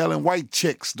nailing white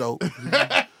chicks though.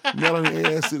 Nailing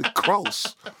the ass to the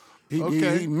cross. He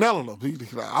nailing them.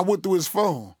 I went through his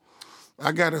phone.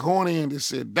 I got a horny and just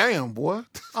said, "Damn, boy."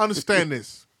 Understand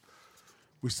this.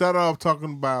 We started off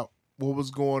talking about what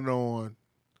was going on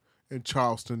in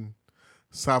Charleston,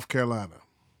 South Carolina.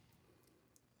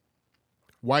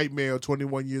 White male,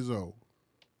 21 years old.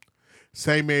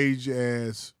 Same age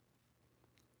as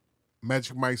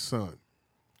Magic Mike's son.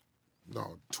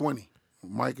 No, 20.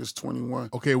 Mike is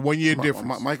 21. Okay, 1 year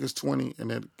difference. Mike is 20,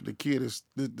 and then the kid is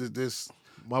this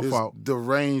My fault.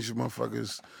 deranged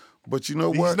motherfuckers. But you know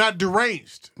what? He's not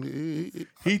deranged.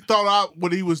 He thought out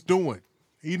what he was doing.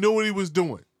 He knew what he was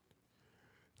doing.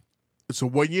 It's a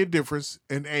 1 year difference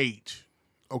in age,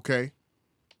 okay?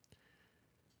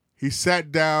 He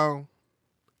sat down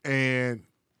and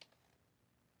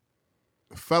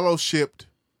fellowshipped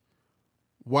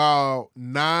while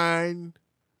 9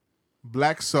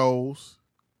 black souls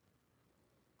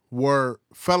were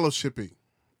fellowshipping.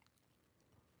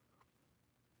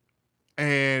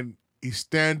 And he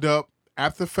stand up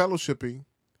after fellowshipping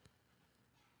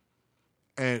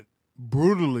and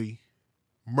brutally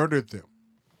murdered them.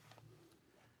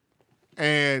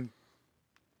 And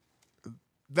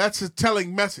that's a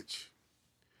telling message,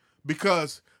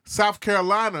 because South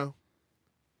Carolina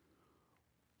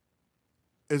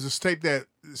is a state that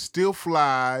still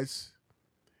flies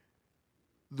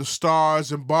the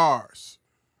stars and bars.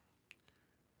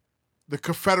 The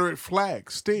Confederate flag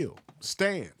still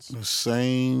stands. The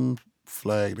same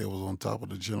flag that was on top of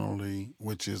the General Lee,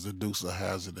 which is the Dukes of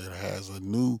Hazzard, that has a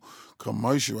new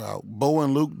commercial out. Bo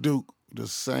and Luke Duke, the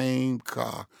same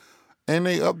car. And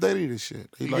they updated this shit.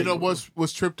 You know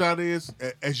what's tripped out is,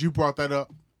 as you brought that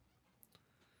up,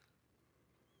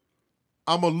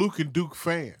 I'm a Luke and Duke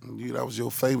fan. That was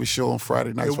your favorite show on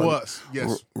Friday nights. It was,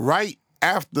 yes. Right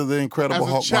after the Incredible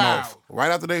Hulk went off.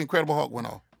 Right after the Incredible Hulk went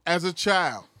off. As a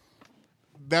child,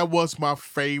 that was my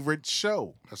favorite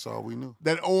show. That's all we knew.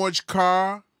 That orange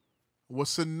car was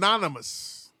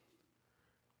synonymous.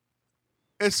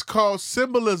 It's called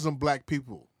symbolism, black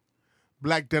people.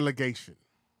 Black delegation.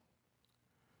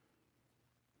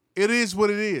 It is what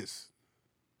it is.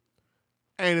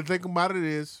 And the thing about it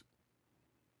is,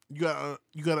 you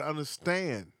gotta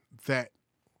understand that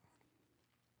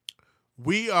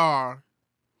we are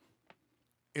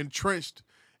entrenched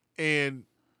in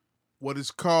what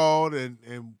is called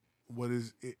and what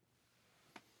is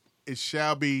it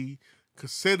shall be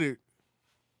considered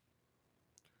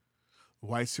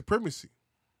white supremacy.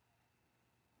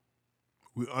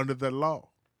 We're under that law.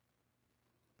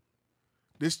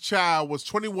 This child was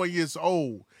 21 years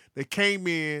old. They came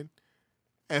in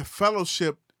and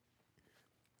fellowshipped,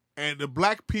 and the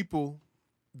black people,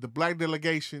 the black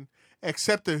delegation,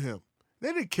 accepted him.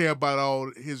 They didn't care about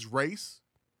all his race.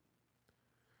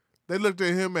 They looked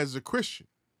at him as a Christian.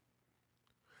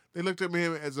 They looked at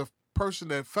him as a person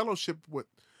that fellowshiped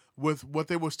with what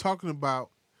they was talking about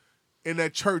in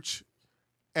that church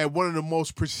at one of the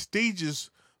most prestigious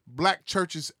black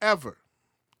churches ever.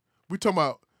 We talking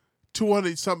about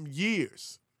 200-something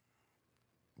years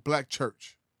black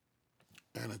church.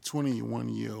 And a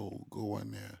 21-year-old go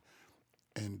in there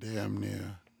and damn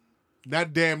near.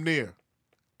 Not damn near.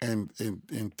 And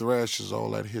thrashes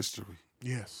all that history.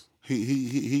 Yes.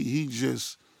 He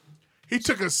just. He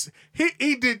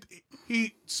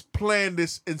planned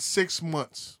this in 6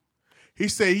 months. He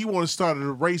said he wanted to start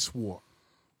a race war.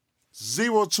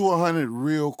 0 to 100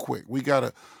 real quick. We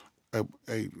got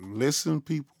listen,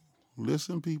 people.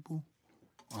 Listen, people.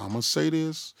 I'm going to say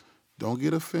this. Don't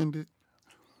get offended.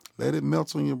 Let it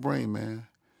melt on your brain, man.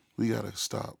 We got to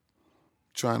stop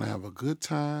trying to have a good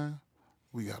time.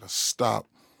 We got to stop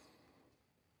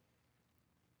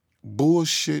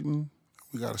bullshitting.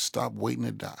 We got to stop waiting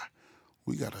to die.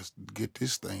 We got to get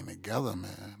this thing together,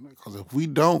 man. Because if we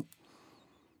don't,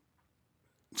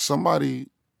 somebody,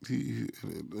 you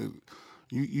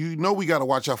know we got to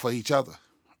watch out for each other.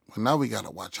 But now we got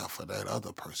to watch out for that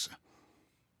other person.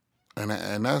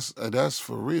 And that's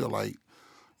for real. Like,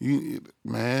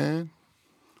 man,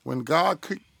 when God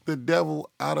kicked the devil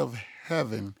out of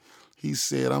heaven, he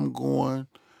said, I'm going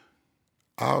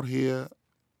out here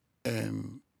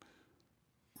and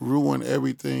ruin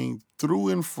everything through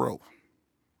and fro.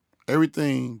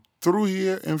 Everything through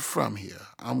here and from here,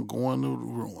 I'm going to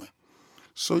ruin.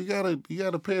 So you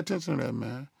gotta pay attention to that,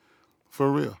 man.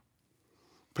 For real.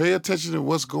 Pay attention to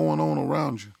what's going on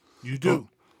around you. You do.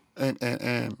 And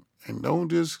don't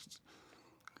just,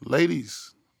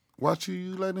 ladies, watch who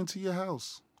you let into your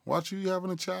house. Watch who you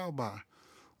having a child by.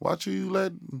 Watch who you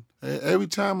let, every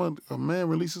time a man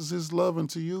releases his love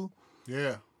into you,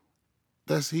 yeah,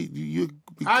 you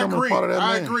becoming part of that man.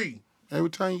 I agree.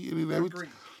 Every time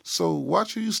so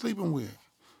watch who you sleeping with.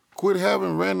 Quit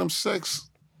having random sex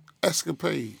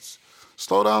escapades.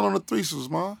 Slow down on the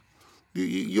threesomes, ma.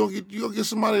 You'll get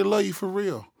somebody to love you for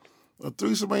real. A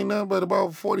threesome ain't nothing but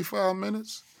about 45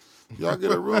 minutes. Y'all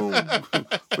get a room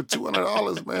for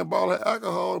 $200, man. Buy all that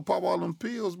alcohol and pop all them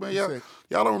pills, man.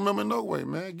 Y'all don't remember no way,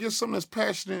 man. Get something that's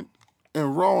passionate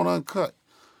and raw and uncut.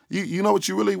 You know what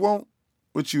you really want?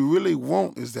 What you really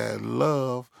want is that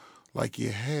love like you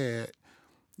had,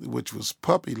 which was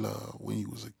puppy love when you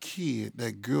was a kid,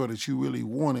 that girl that you really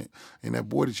wanted and that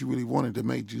boy that you really wanted that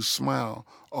made you smile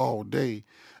all day,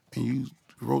 and you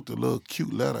wrote the little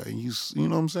cute letter, and you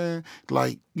know what I'm saying?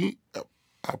 Like,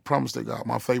 I promise to God,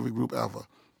 my favorite group ever,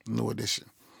 New Edition.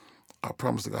 I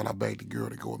promise to God I begged the girl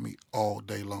to go with me all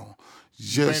day long.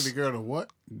 Begged the girl to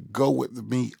what? Go with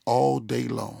me all day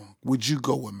long. Would you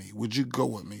go with me? Would you go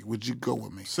with me? Would you go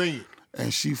with me? Sing it.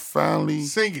 And she finally...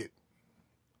 Sing it.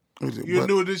 You're a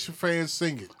New Edition fan,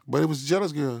 sing it. But it was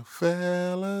Jealous Girl.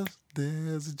 Fellas,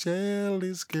 there's a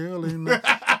jealous girl in the...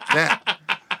 that.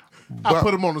 I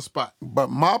put him on the spot.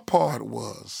 But my part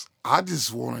was, I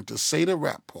just wanted to say the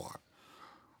rap part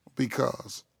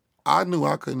because I knew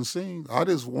I couldn't sing. I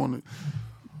just wanted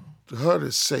her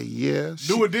to say yes.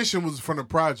 New Edition was from the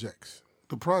projects.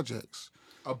 The projects.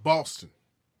 Of Boston.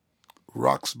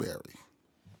 Roxbury.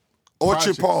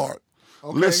 Orchard Park.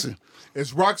 Okay. Listen.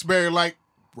 Is Roxbury like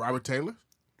Robert Taylor?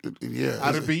 Yeah.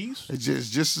 Out of Bees? It's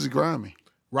just as grimy.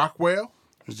 Rockwell?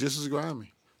 It's just as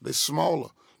grimy. They're smaller.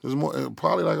 There's more,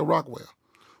 probably like a Rockwell.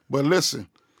 But listen,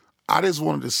 I just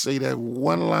wanted to say that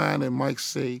one line that Mike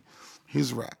say,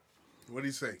 his rap. What did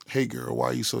he say? Hey girl, why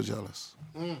are you so jealous?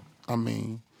 I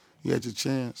mean, you had your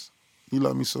chance. You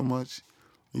love me so much.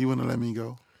 You wouldn't let me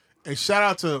go. And shout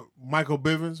out to Michael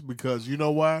Bivins because you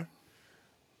know why?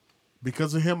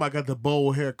 Because of him, I got the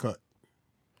bowl haircut.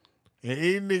 And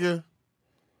any nigga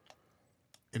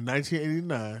in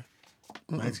 1989,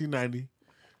 1990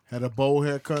 had a bowl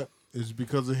haircut is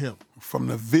because of him. From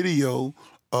the video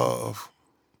of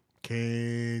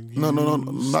Can you not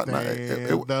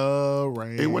stand the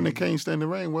rain? it wasn't the Can't Stand the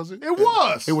Rain, was it? It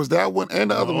was. It was that one and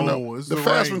the other one. No, Though. it's The the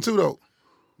fast Rain. one too, though.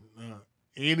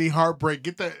 Any heartbreak,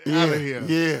 get that out of here.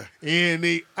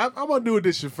 Yeah. I'm a New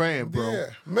Edition fan, bro. Yeah.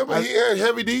 Remember he had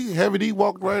Heavy D? Heavy D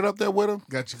walked right up there with him.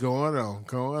 Got you going on.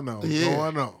 Yeah.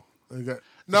 Going on.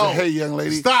 No. Hey, young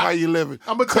lady. Stop. How you living?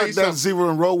 I'ma tell you Cut that something. zero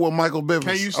and roll with Michael Bivins.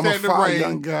 Can you I'm a stand the fine rain?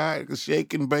 young guy.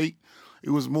 Shake and bake. It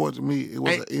was more to me. It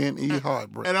was an N.E.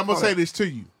 heartbreak. And I'm going to say this to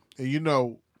you. And you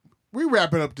know, we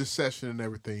wrapping up this session and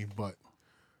everything, but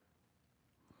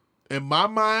in my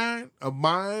mind, and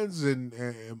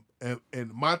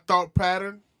my thought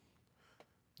pattern,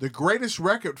 the greatest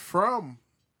record from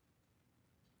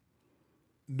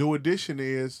New Edition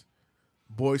is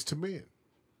Boys to Men.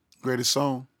 Greatest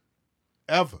song.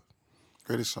 Ever.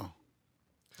 Greatest song.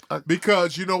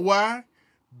 Because you know why?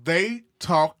 They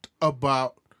talked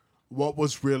about what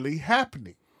was really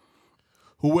happening.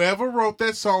 Whoever wrote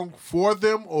that song for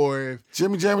them, or if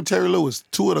Jimmy Jam and Terry Lewis,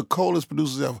 two of the coldest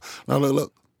producers ever. Now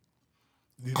look.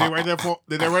 did they write that for?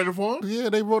 Did they write it for them? Yeah,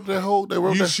 they wrote that whole. They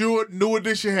wrote You that. sure New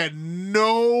Edition had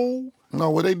no? No,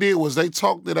 what they did was they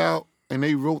talked it out and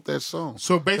they wrote that song.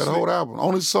 So That basically, whole album.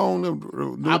 Only song that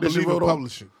New I Edition believe in wrote on.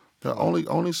 publishing. The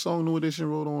only song New Edition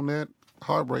wrote on that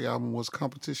Heartbreak album was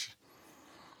Competition.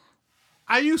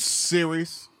 Are you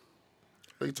serious?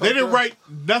 Talked They didn't about- write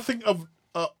nothing of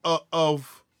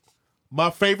my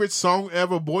favorite song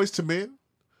ever, Boys to Men.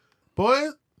 Boy,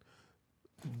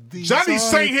 These Johnny are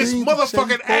sang the his things motherfucking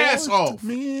that say ass boys to off.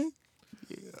 men.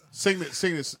 sing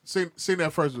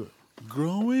that first one.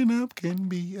 Growing up can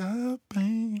be a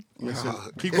pain.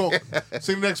 Keep going.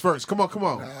 Sing the next verse. Come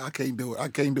on. I can't do it. I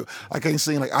can't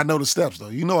sing like I know the steps though.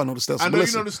 You know I know the steps. I But know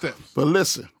listen, you know the steps. But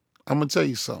listen, I'm gonna tell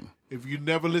you something. If you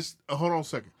never listen, hold on a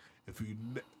second.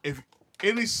 If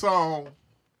any song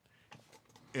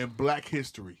in Black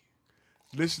history,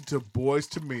 listen to "Boys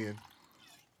to Men"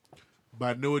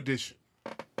 by New Edition.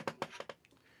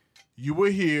 You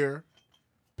will hear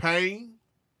pain,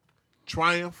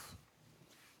 triumph,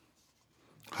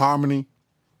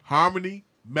 Harmony,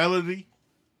 melody.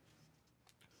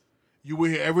 You will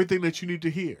hear everything that you need to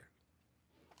hear.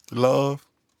 love,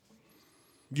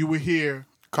 You will hear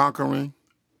conquering,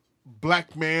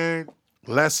 black man.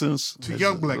 lessons To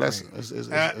young black lessons. men.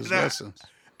 It's Now, lessons.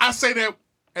 I say that,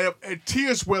 and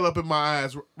tears well up in my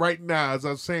eyes right now as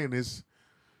I'm saying this,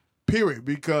 period,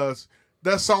 because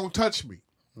that song touched me.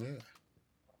 Yeah,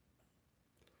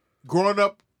 Growing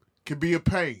up can be a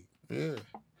pain. yeah.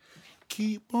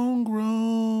 Keep on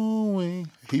growing.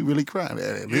 He really crying.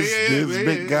 This Yeah,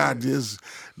 big guy just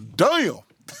damn.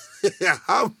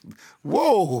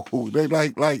 Whoa! They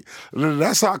like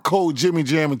that's how cold Jimmy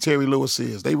Jam and Terry Lewis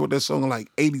is. They wrote that song in like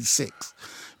 '86.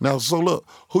 Now, so look,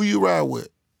 who you ride with?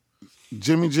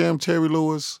 Jimmy Jam, Terry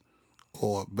Lewis,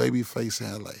 or Babyface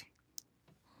in LA?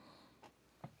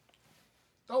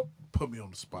 Don't put me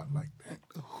on the spot like that.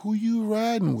 Who you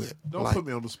riding with? Don't Like, put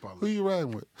me on the spot. Who you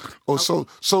riding with? Oh, so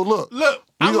look. Look,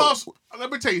 I We go- lost. Let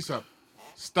me tell you something.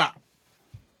 Stop.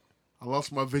 I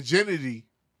lost my virginity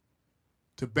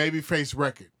to Babyface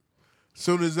record.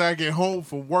 Soon as I get home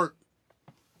from work,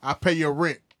 I pay your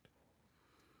rent.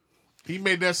 He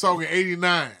made that song in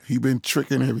 '89. He been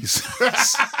tricking ever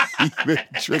since. He been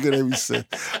tricking ever since.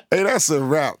 Hey, that's a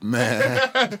rap,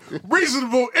 man.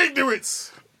 Reasonable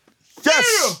ignorance.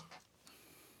 Yes.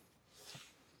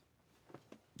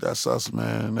 That's us,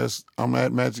 man. I'm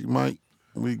at Magic Mike.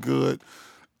 We good.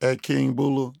 At King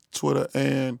Bula, Twitter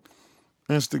and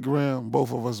Instagram.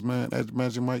 Both of us, man. At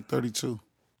Magic Mike 32.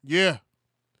 Yeah.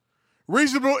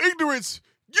 Reasonable ignorance.